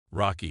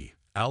Rocky,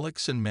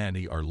 Alex and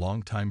Manny are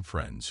longtime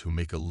friends who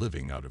make a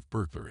living out of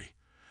burglary.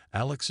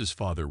 Alex's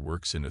father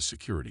works in a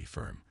security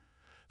firm,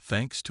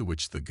 thanks to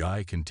which the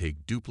guy can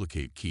take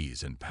duplicate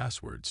keys and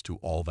passwords to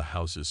all the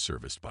houses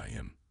serviced by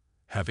him.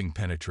 Having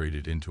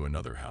penetrated into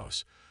another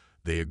house,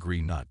 they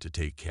agree not to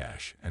take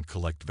cash and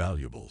collect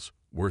valuables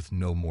worth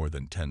no more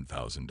than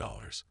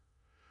 $10,000.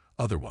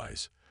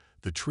 Otherwise,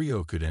 the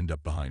trio could end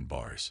up behind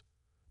bars.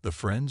 The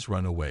friends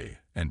run away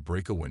and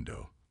break a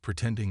window,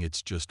 pretending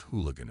it's just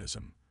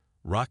hooliganism.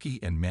 Rocky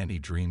and Manny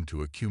dream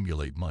to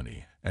accumulate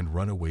money and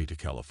run away to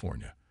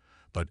California,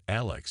 but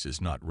Alex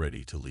is not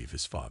ready to leave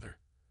his father.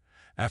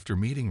 After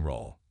meeting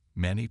Raul,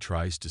 Manny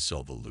tries to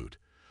sell the loot,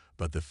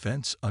 but the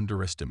fence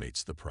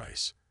underestimates the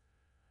price.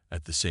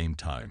 At the same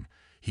time,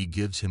 he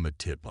gives him a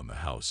tip on the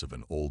house of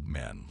an old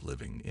man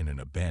living in an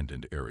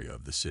abandoned area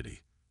of the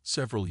city.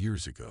 Several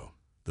years ago,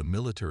 the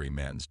military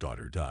man's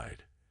daughter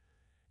died,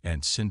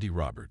 and Cindy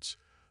Roberts,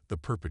 the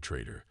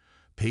perpetrator,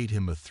 paid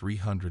him a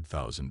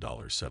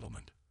 $300,000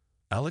 settlement.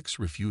 Alex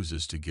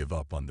refuses to give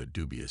up on the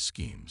dubious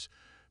schemes,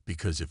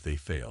 because if they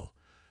fail,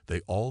 they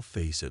all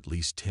face at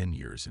least 10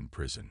 years in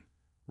prison.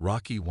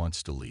 Rocky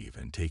wants to leave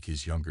and take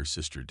his younger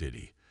sister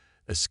Diddy,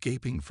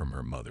 escaping from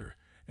her mother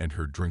and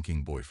her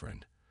drinking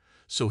boyfriend,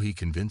 so he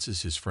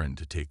convinces his friend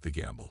to take the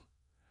gamble.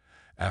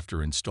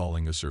 After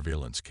installing a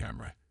surveillance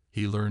camera,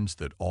 he learns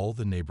that all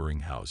the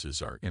neighboring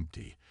houses are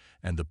empty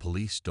and the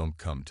police don't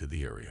come to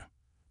the area.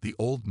 The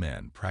old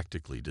man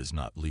practically does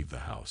not leave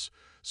the house,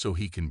 so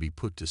he can be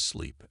put to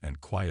sleep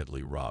and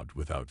quietly robbed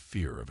without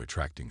fear of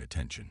attracting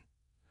attention.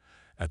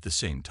 At the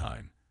same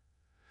time,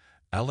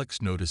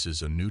 Alex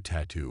notices a new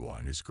tattoo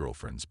on his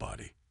girlfriend's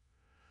body.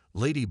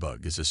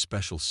 Ladybug is a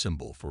special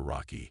symbol for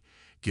Rocky,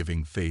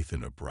 giving faith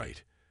in a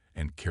bright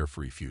and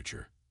carefree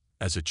future.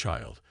 As a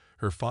child,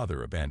 her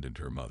father abandoned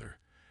her mother,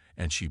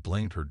 and she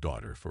blamed her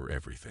daughter for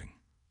everything.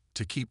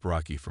 To keep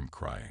Rocky from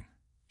crying,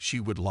 she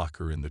would lock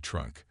her in the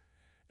trunk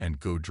and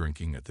go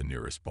drinking at the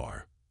nearest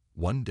bar.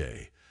 One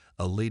day,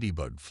 a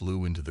ladybug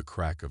flew into the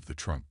crack of the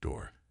trunk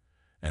door,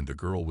 and the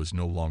girl was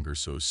no longer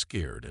so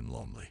scared and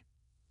lonely.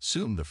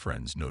 Soon the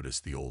friends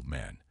notice the old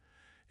man,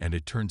 and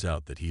it turns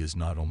out that he is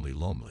not only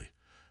lonely,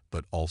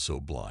 but also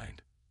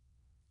blind.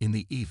 In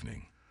the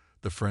evening,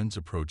 the friends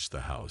approach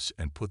the house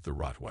and put the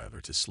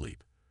Rottweiler to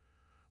sleep.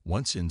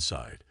 Once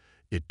inside,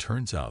 it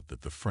turns out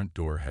that the front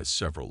door has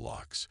several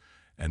locks,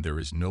 and there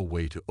is no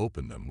way to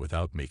open them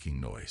without making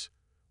noise.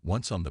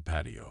 Once on the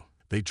patio,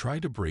 they try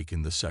to break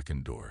in the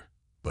second door,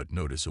 but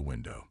notice a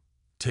window.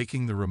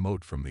 Taking the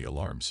remote from the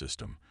alarm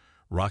system,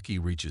 Rocky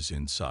reaches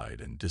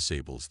inside and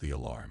disables the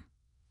alarm.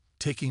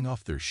 Taking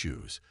off their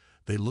shoes,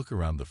 they look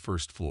around the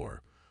first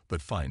floor,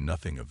 but find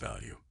nothing of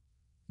value.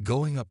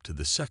 Going up to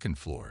the second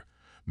floor,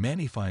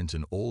 Manny finds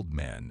an old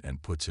man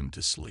and puts him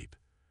to sleep.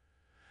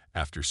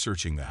 After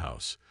searching the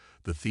house,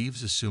 the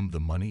thieves assume the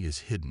money is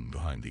hidden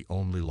behind the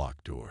only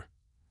locked door.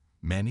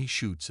 Manny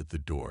shoots at the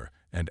door,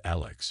 and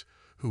Alex,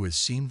 who has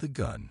seen the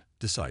gun,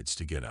 decides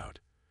to get out.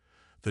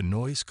 The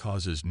noise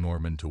causes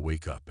Norman to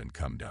wake up and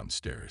come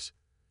downstairs.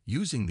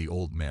 Using the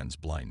old man's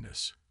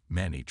blindness,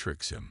 Manny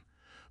tricks him,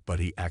 but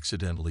he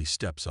accidentally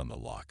steps on the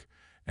lock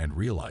and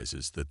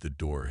realizes that the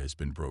door has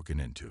been broken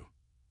into.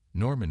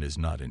 Norman is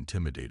not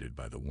intimidated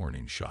by the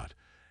warning shot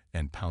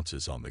and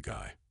pounces on the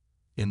guy.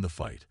 In the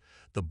fight,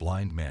 the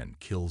blind man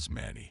kills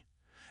Manny,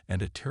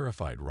 and a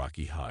terrified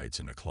Rocky hides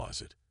in a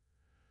closet.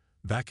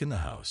 Back in the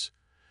house,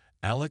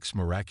 Alex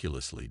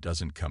miraculously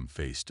doesn't come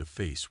face to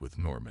face with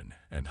Norman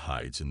and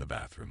hides in the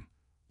bathroom,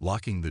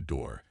 locking the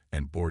door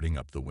and boarding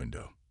up the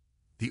window.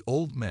 The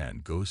old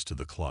man goes to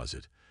the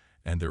closet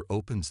and there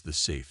opens the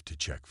safe to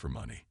check for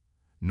money.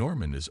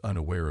 Norman is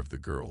unaware of the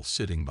girl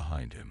sitting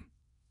behind him.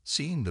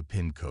 Seeing the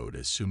PIN code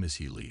as soon as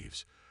he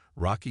leaves,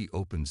 Rocky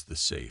opens the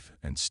safe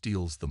and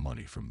steals the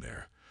money from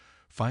there,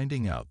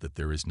 finding out that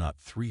there is not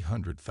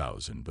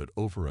 $300,000 but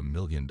over $1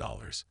 million.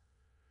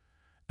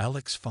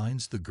 Alex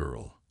finds the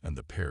girl and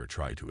the pair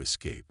try to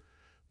escape,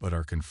 but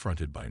are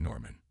confronted by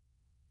Norman.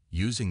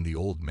 Using the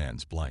old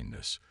man's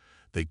blindness,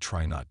 they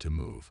try not to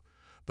move,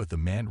 but the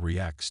man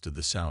reacts to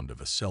the sound of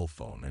a cell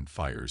phone and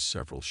fires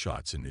several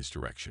shots in his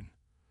direction.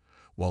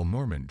 While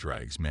Norman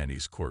drags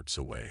Manny's corpse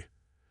away,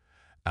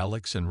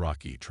 Alex and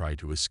Rocky try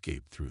to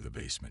escape through the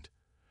basement.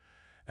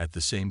 At the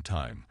same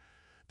time,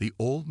 the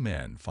old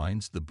man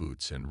finds the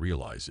boots and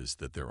realizes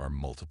that there are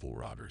multiple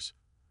robbers.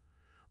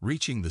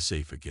 Reaching the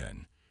safe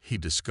again, he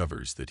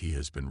discovers that he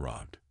has been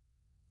robbed.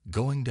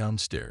 Going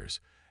downstairs,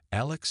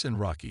 Alex and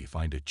Rocky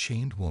find a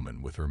chained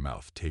woman with her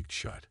mouth taped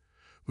shut,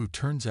 who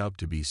turns out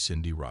to be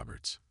Cindy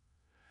Roberts.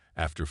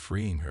 After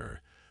freeing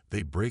her,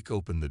 they break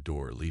open the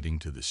door leading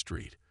to the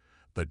street,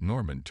 but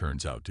Norman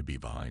turns out to be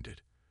behind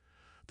it.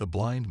 The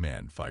blind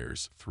man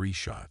fires 3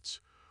 shots,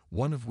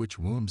 one of which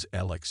wounds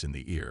Alex in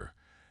the ear,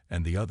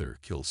 and the other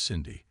kills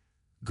Cindy.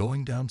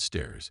 Going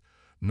downstairs,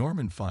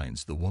 Norman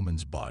finds the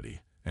woman's body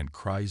and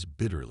cries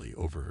bitterly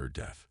over her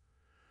death.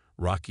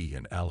 Rocky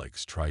and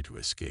Alex try to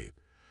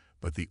escape,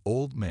 but the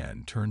old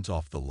man turns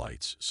off the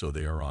lights so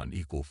they are on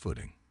equal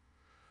footing.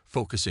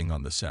 Focusing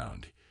on the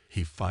sound,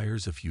 He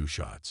fires a few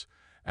shots,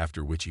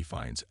 after which he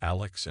finds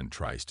Alex and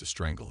tries to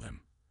strangle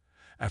him.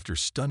 After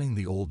stunning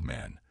the old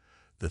man,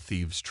 the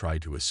thieves try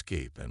to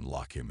escape and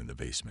lock him in the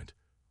basement.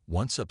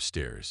 Once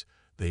upstairs,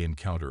 they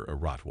encounter a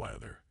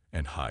Rottweiler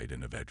and hide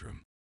in a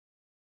bedroom.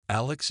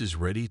 Alex is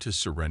ready to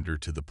surrender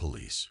to the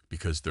police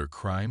because their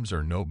crimes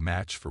are no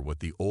match for what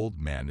the old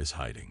man is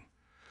hiding.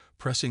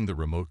 Pressing the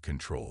remote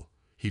control,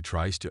 he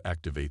tries to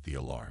activate the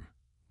alarm,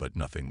 but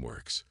nothing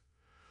works.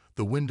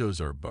 The windows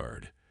are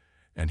barred,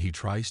 and he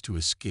tries to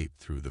escape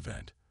through the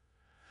vent.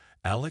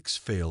 Alex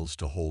fails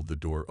to hold the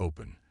door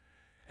open,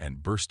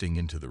 and bursting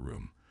into the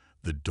room,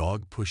 the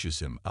dog pushes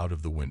him out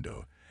of the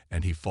window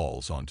and he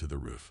falls onto the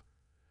roof.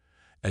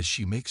 As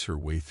she makes her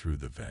way through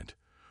the vent,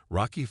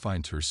 Rocky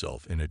finds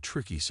herself in a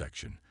tricky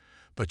section,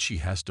 but she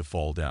has to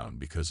fall down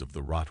because of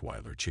the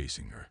Rottweiler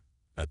chasing her.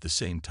 At the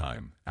same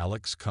time,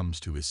 Alex comes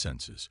to his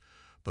senses,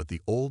 but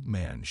the old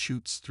man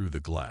shoots through the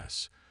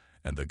glass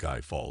and the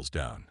guy falls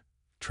down,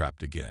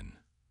 trapped again.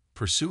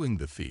 Pursuing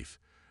the thief,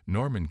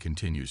 Norman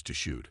continues to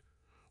shoot,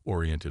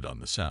 oriented on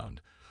the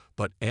sound,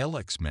 but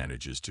Alex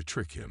manages to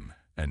trick him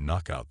and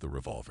knock out the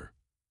revolver.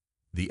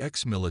 The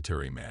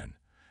ex-military man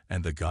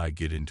and the guy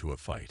get into a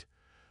fight,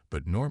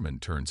 but Norman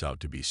turns out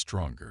to be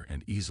stronger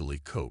and easily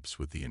copes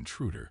with the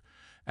intruder,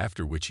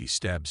 after which he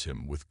stabs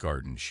him with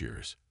garden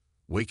shears.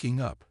 Waking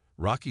up,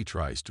 Rocky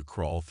tries to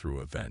crawl through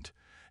a vent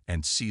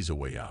and sees a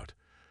way out,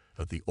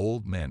 but the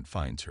old man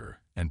finds her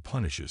and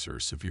punishes her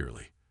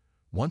severely.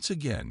 Once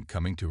again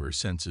coming to her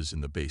senses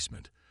in the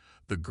basement,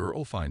 the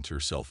girl finds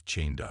herself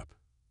chained up.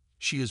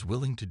 She is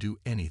willing to do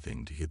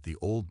anything to get the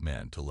old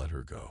man to let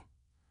her go.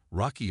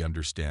 Rocky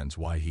understands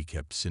why he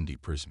kept Cindy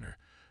prisoner,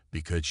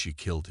 because she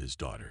killed his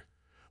daughter,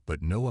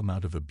 but no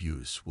amount of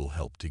abuse will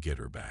help to get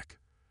her back.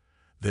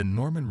 Then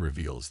Norman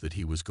reveals that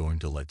he was going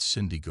to let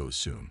Cindy go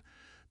soon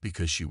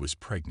because she was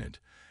pregnant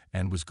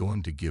and was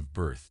going to give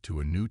birth to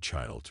a new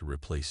child to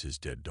replace his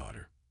dead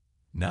daughter.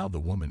 Now the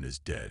woman is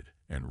dead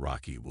and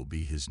Rocky will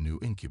be his new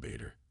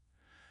incubator.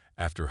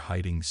 After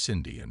hiding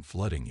Cindy and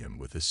flooding him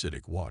with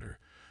acidic water,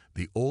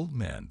 the old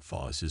man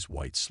thaws his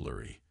white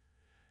slurry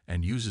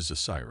and uses a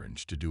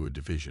syringe to do a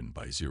division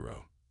by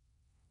zero.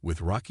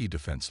 With Rocky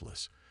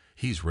defenseless,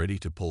 he's ready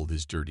to pull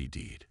his dirty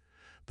deed,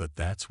 but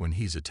that's when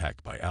he's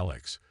attacked by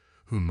Alex,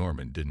 who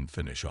Norman didn't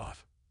finish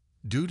off.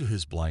 Due to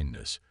his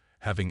blindness,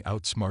 having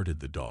outsmarted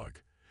the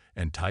dog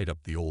and tied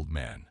up the old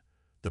man,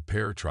 the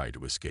pair try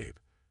to escape.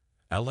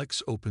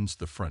 Alex opens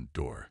the front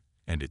door,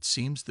 and it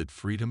seems that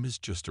freedom is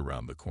just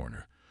around the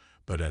corner,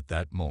 but at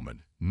that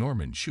moment,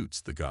 Norman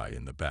shoots the guy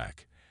in the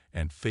back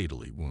and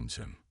fatally wounds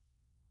him.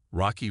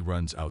 Rocky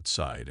runs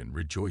outside and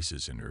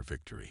rejoices in her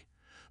victory,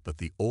 but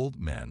the old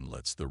man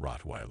lets the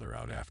Rottweiler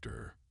out after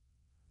her.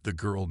 The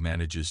girl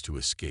manages to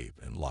escape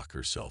and lock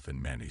herself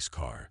in Manny's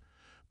car,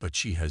 but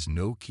she has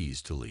no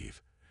keys to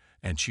leave,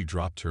 and she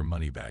dropped her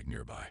money bag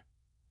nearby.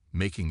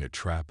 Making a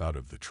trap out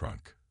of the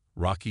trunk,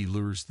 Rocky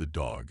lures the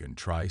dog and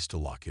tries to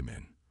lock him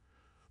in.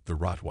 The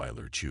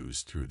Rottweiler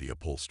chews through the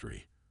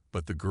upholstery,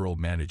 but the girl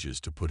manages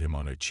to put him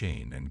on a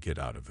chain and get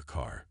out of the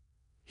car.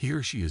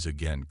 Here she is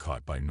again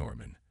caught by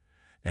Norman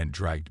and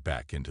dragged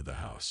back into the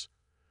house.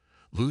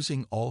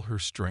 Losing all her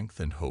strength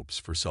and hopes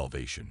for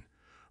salvation,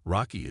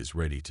 Rocky is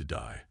ready to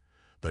die,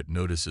 but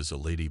notices a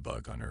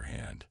ladybug on her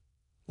hand.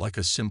 Like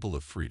a symbol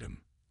of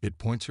freedom, it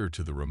points her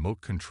to the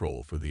remote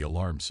control for the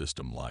alarm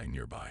system lying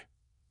nearby.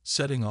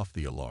 Setting off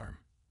the alarm,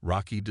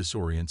 Rocky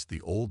disorients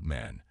the old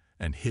man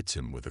and hits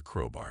him with a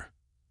crowbar.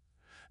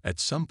 At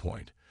some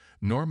point,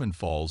 Norman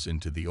falls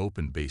into the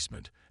open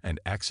basement and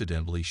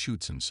accidentally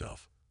shoots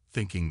himself.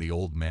 Thinking the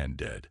old man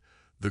dead,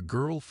 the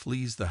girl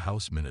flees the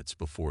house minutes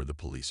before the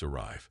police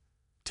arrive.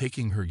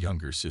 Taking her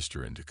younger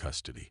sister into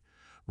custody,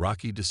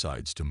 Rocky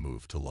decides to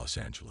move to Los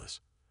Angeles.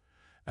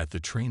 At the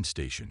train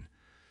station,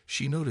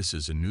 she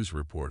notices a news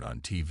report on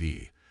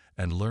TV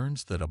and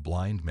learns that a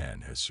blind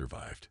man has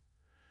survived.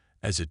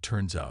 As it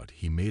turns out,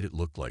 he made it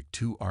look like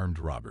two armed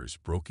robbers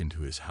broke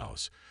into his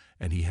house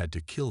and he had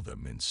to kill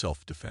them in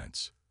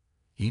self-defense.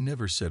 He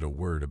never said a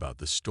word about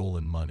the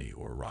stolen money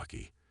or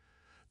Rocky.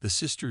 The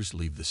sisters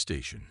leave the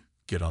station,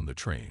 get on the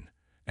train,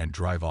 and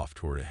drive off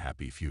toward a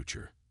happy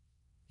future.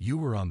 You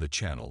were on the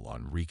channel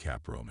on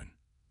Recap Roman.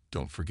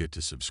 Don't forget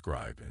to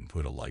subscribe and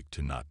put a like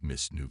to not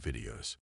miss new videos.